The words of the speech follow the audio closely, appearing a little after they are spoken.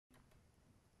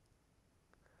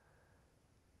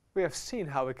We have seen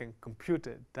how we can compute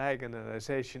the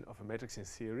diagonalization of a matrix in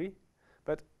theory,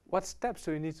 but what steps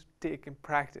do we need to take in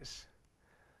practice?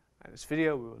 In this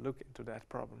video we will look into that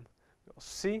problem. We will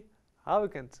see how we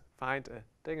can find a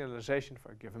diagonalization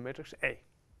for a given matrix A.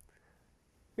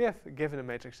 We have given a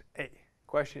matrix A. The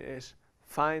question is,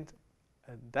 find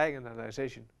a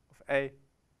diagonalization of A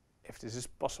if this is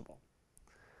possible.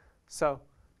 So,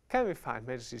 can we find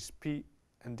matrices P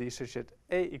and D such that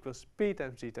A equals P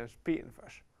times D times P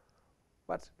inverse?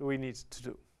 What do we need to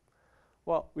do?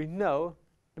 Well, we know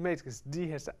the matrix D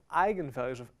has the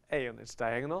eigenvalues of A on its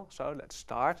diagonal, so let's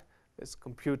start with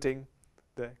computing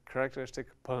the characteristic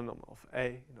polynomial of A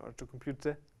in order to compute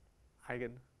the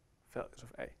eigenvalues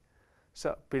of A.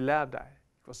 So P lambda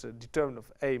equals the determinant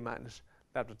of A minus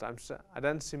lambda times the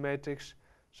identity matrix.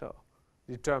 So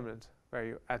determinant where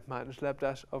you add minus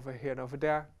lambdas over here and over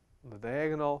there on the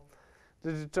diagonal.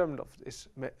 The determinant of this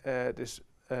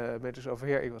matrix over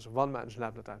here equals 1 minus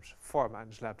lambda times 4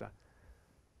 minus lambda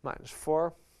minus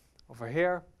 4. Over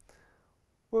here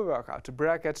we work out the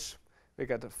brackets. We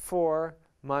get the 4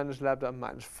 minus lambda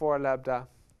minus 4 lambda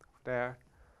over there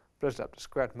plus lambda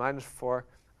squared minus 4,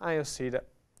 and you'll see that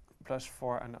plus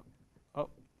 4 and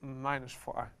minus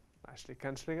 4 are nicely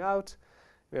cancelling out.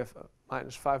 We have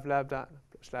minus 5 lambda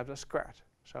plus lambda squared.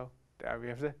 So there we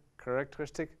have the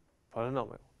characteristic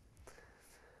polynomial.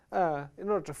 In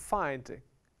order to find the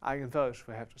eigenvalues,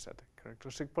 we have to set the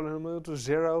characteristic polynomial to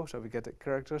 0, so we get the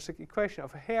characteristic equation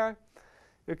over here.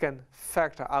 You can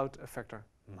factor out a factor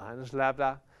minus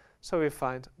lambda, so we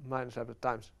find minus lambda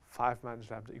times 5 minus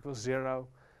lambda equals 0.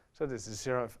 So this is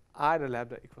 0 if either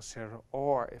lambda equals 0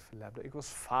 or if lambda equals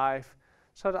 5.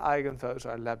 So the eigenvalues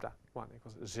are lambda 1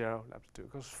 equals 0, lambda 2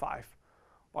 equals 5.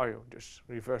 Or you just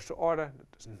reverse the order,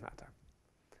 that doesn't matter.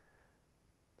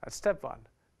 That's step 1.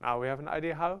 Now we have an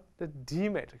idea how the D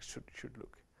matrix should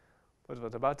look. But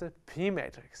what about the P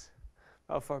matrix?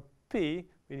 Well, for P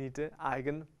we need the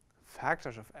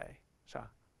eigenvectors of A. So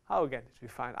how again did we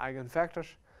find eigenvectors?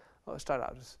 Well, we start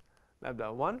out with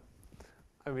lambda 1,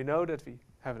 and we know that we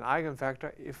have an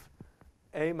eigenvector if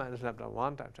A minus lambda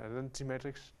 1 times the identity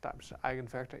matrix times the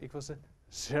eigenvector equals a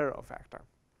 0 vector.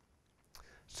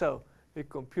 So we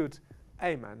compute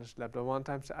A minus lambda 1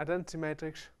 times the identity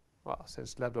matrix. Well,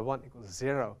 since lambda 1 equals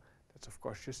 0, that's of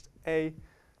course just A.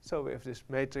 So we have this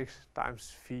matrix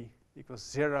times V equals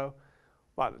 0.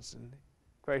 Well, it's an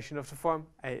equation of the form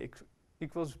A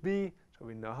equals B, so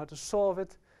we know how to solve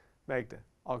it. Make the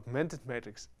augmented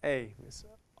matrix A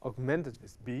augmented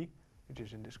with B, which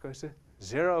is in this case the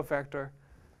 0 vector.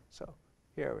 So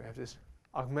here we have this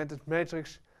augmented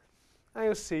matrix, and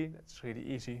you'll see that's really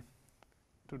easy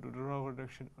to do the row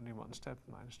reduction, only one step,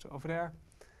 minus 2 over there.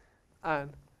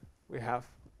 And we have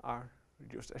our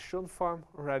reduced echelon form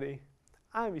already,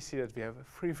 and we see that we have a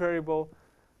free variable.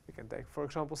 We can take, for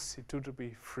example, C2 to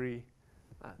be free,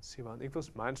 and C1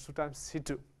 equals minus 2 times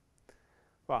C2.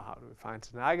 Well, how do we find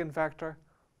an eigenvector?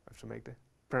 We have to make the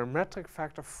parametric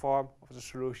vector form of the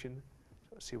solution.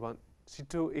 So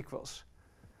C2 equals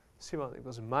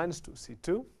minus 2 C2,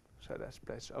 so that's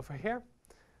placed over here.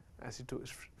 And C2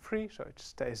 is free, so it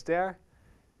stays there.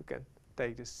 You can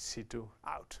take this C2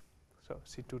 out. So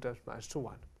C2 times minus 2,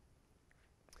 1.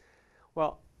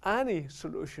 Well, any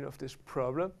solution of this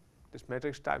problem, this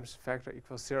matrix times vector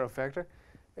equals 0 vector,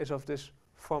 is of this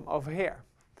form over here.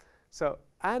 So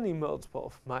any multiple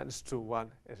of minus 2,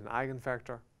 1 is an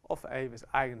eigenvector of A with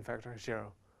eigenvector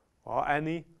 0. Or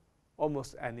any,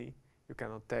 almost any, you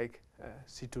cannot take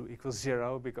C2 equals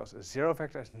 0 because a 0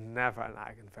 vector is never an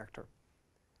eigenvector.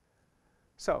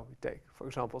 So we take, for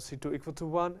example, C2 equal to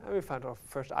 1, and we find our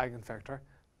first eigenvector,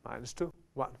 minus 2,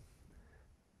 1.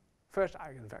 First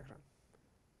eigenvector.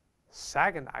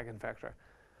 Second eigenvector.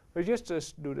 We just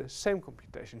do the same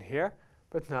computation here,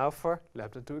 but now for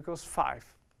lambda 2 equals 5.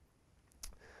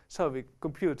 So we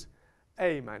compute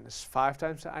A minus 5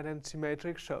 times the identity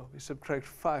matrix, so we subtract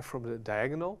 5 from the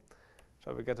diagonal.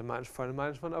 So we get a minus 4 and a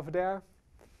minus 1 over there.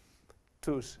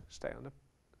 2's stay on the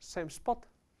same spot.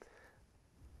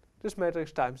 This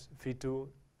matrix times V2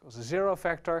 equals a 0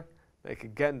 vector. Make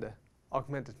again the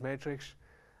augmented matrix.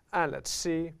 And let's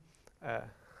see,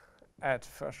 add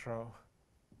first row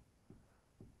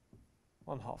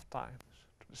 1/2 times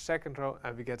to the second row,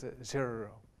 and we get a 0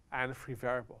 row and a free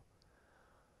variable.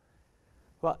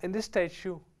 Well, in this stage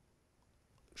you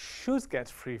should get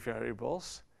free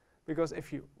variables, because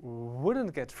if you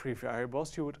wouldn't get free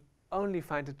variables, you would only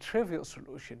find a trivial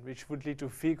solution, which would lead to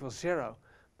V equals 0.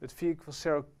 But V equals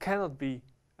 0 cannot be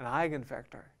an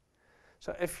eigenvector.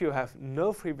 So if you have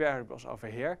no free variables over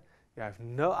here, you have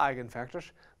no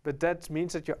eigenvectors, but that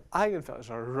means that your eigenvalues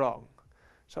are wrong.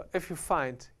 So if you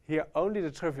find here only the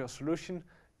trivial solution,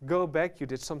 go back, you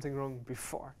did something wrong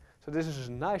before. So this is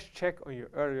a nice check on your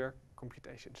earlier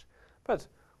computations. But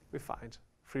we find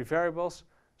 3 variables,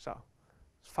 so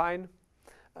it's fine.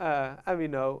 And we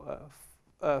know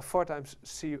 4 times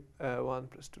C1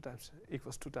 plus 2 times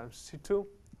equals 2 times C2 over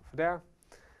there.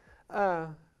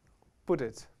 Put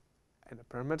it in a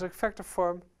parametric vector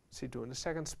form, C2 in the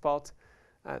second spot,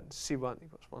 and C1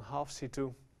 equals 1/2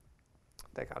 C2.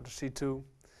 Take out the C2.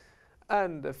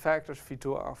 And the factors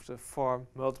V2 are of the form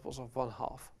multiples of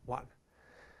 1/2, 1.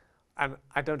 And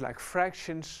I don't like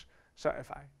fractions, so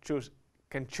if I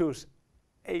can choose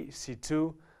a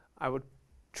C2, I would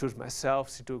choose myself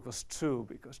C2 equals 2,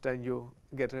 because then you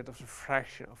get rid of the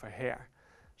fraction over here.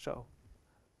 So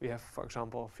we have, for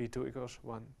example, V2 equals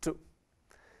 1, 2.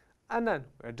 And then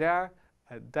we're there,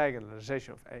 a diagonalization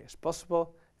of A is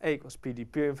possible. A equals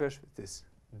PDP inverse with this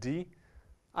D.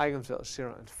 Eigenvalue is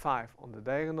 0 and 5 on the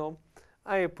diagonal.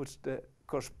 And you put the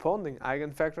corresponding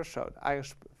eigenvector, so the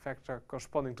eigenvector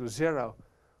corresponding to 0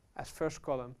 as first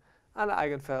column, and the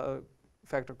eigenvector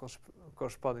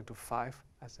corresponding to 5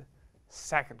 as the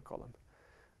second column.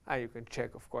 And you can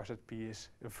check, of course, that P is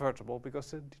invertible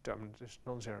because the determinant is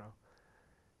non-zero.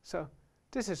 So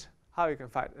this is how you can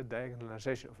find a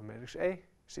diagonalization of a matrix A. You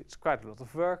see, it's quite a lot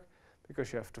of work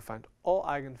because you have to find all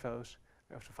eigenvalues,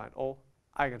 you have to find all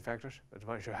eigenvectors, but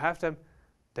once you have them,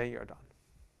 then you're done.